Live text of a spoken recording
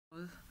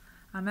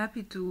I'm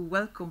happy to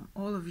welcome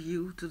all of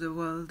you to the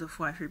world of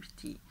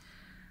Y4PT.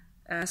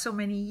 So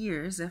many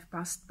years have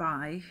passed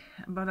by,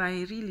 but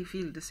I really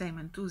feel the same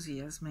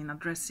enthusiasm in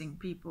addressing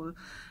people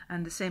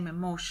and the same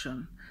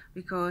emotion,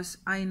 because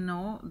I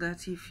know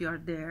that if you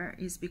are there,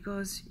 it's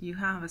because you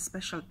have a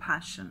special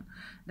passion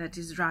that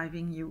is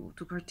driving you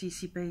to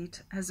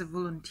participate as a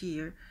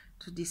volunteer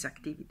to these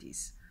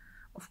activities.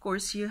 Of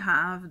course, you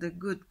have the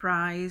good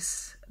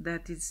prize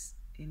that is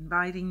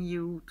inviting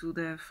you to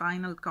the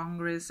final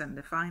Congress and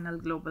the final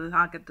Global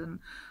Hackathon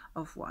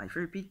of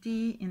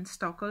Y4PT in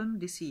Stockholm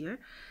this year.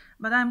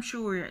 But I'm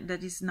sure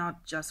that it's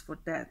not just for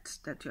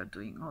that you're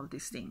doing all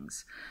these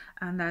things,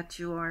 and that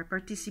you are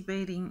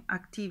participating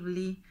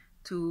actively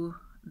to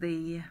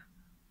the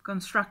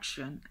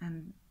construction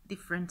and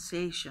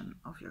differentiation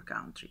of your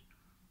country.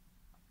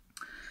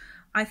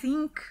 I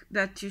think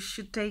that you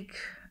should take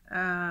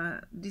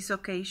this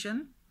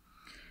occasion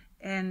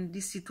and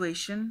this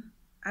situation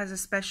as a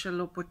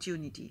special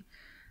opportunity,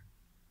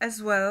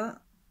 as well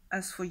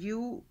as for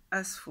you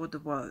as for the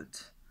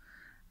world.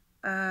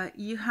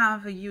 You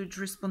have a huge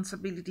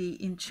responsibility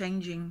in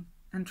changing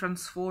and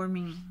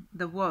transforming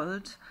the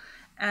world,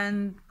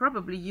 and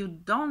probably you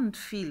don't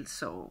feel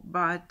so,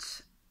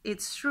 but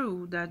it's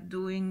true that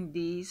doing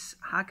these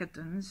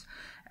hackathons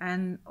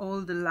and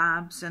all the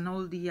labs and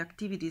all the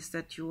activities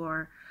that you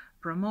are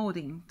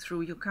promoting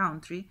through your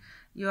country,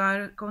 you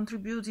are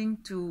contributing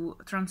to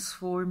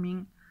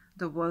transforming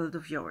the world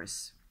of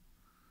yours.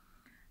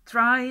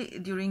 Try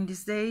during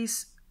these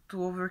days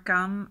to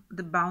overcome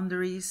the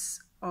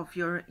boundaries of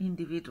your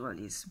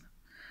individualism.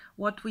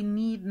 What we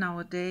need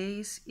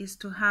nowadays is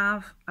to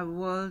have a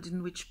world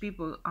in which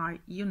people are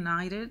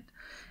united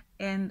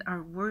and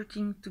are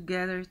working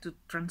together to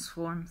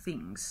transform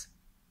things.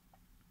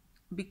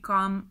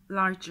 Become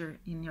larger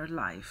in your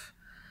life.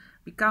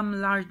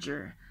 Become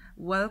larger.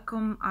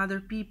 Welcome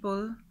other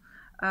people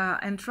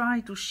and try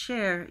to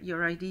share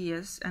your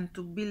ideas and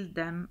to build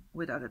them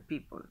with other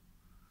people.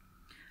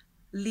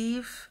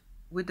 Live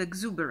with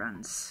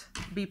exuberance.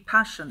 Be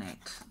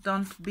passionate.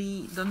 Don't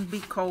be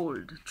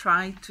cold.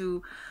 Try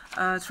to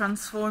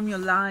transform your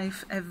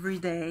life every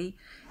day,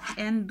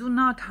 and do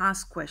not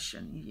ask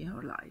questions in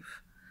your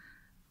life.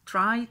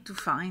 Try to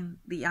find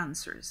the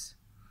answers.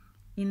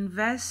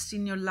 Invest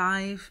in your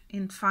life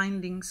in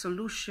finding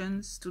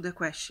solutions to the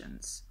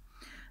questions.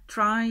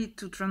 Try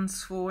to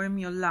transform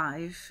your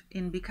life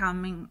in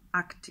becoming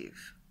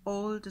active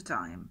all the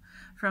time,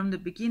 from the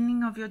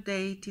beginning of your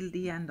day till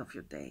the end of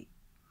your day.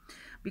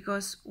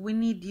 Because we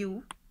need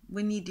you,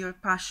 we need your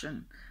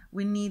passion,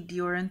 we need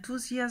your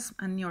enthusiasm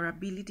and your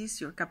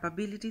abilities, your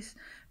capabilities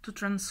to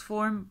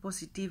transform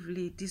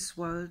positively this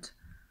world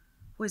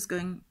who is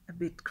going a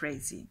bit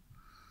crazy.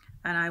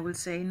 And I will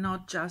say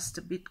not just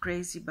a bit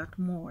crazy, but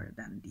more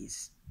than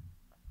this.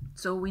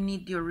 So we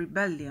need your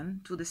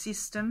rebellion to the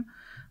system.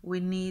 We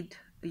need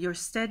your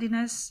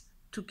steadiness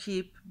to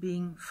keep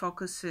being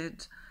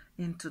focused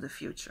into the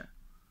future.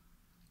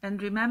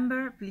 And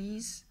remember,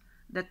 please,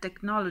 that the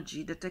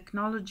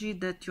technology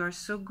that you are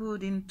so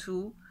good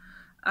into,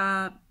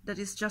 that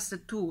is just a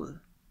tool.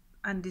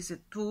 And is a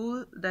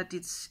tool that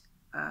is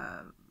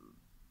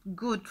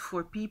good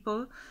for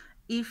people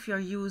if you're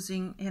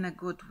using in a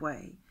good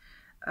way.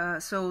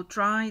 So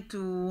try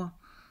to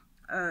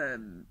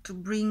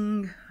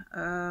bring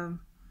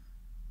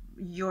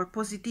your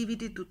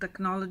positivity to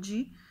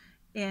technology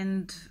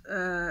and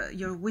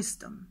your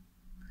wisdom.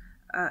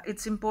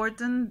 It's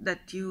important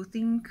that you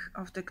think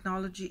of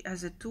technology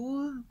as a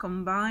tool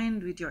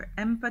combined with your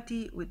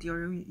empathy, with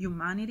your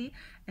humanity,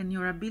 and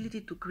your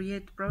ability to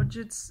create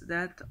projects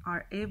that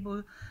are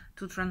able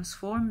to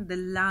transform the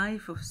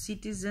life of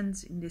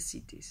citizens in the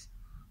cities.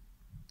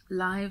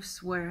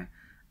 Lives where,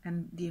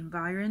 and the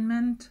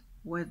environment,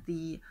 where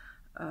the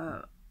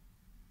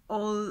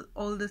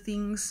all the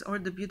things or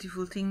the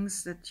beautiful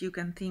things that you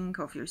can think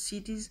of your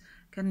cities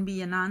can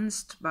be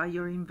enhanced by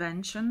your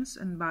inventions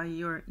and by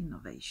your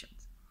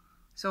innovations.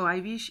 So I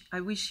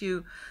wish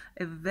you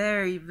a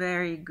very,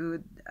 very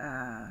good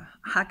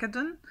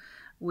hackathon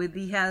with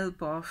the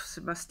help of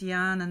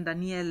Sebastian and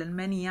Daniel and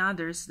many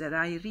others that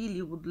I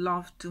really would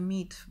love to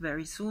meet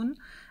very soon.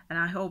 And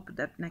I hope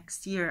that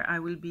next year I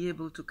will be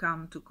able to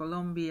come to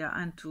Colombia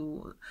and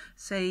to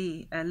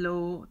say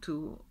hello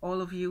to all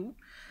of you.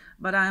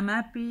 But I'm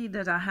happy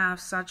that I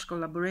have such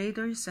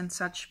collaborators and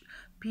such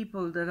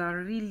people that are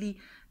really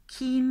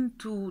keen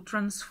to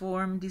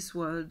transform this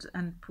world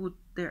and put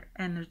their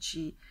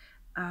energy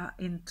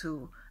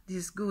into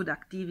these good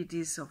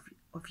activities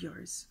of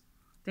yours.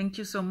 Thank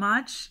you so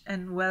much,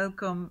 and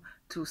welcome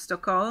to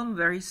Stockholm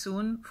very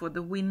soon for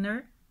the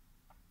winner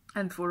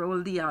and for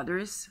all the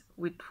others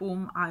with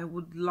whom I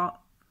would love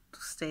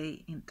to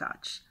stay in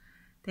touch.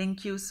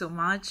 Thank you so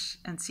much,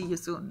 and see you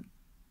soon.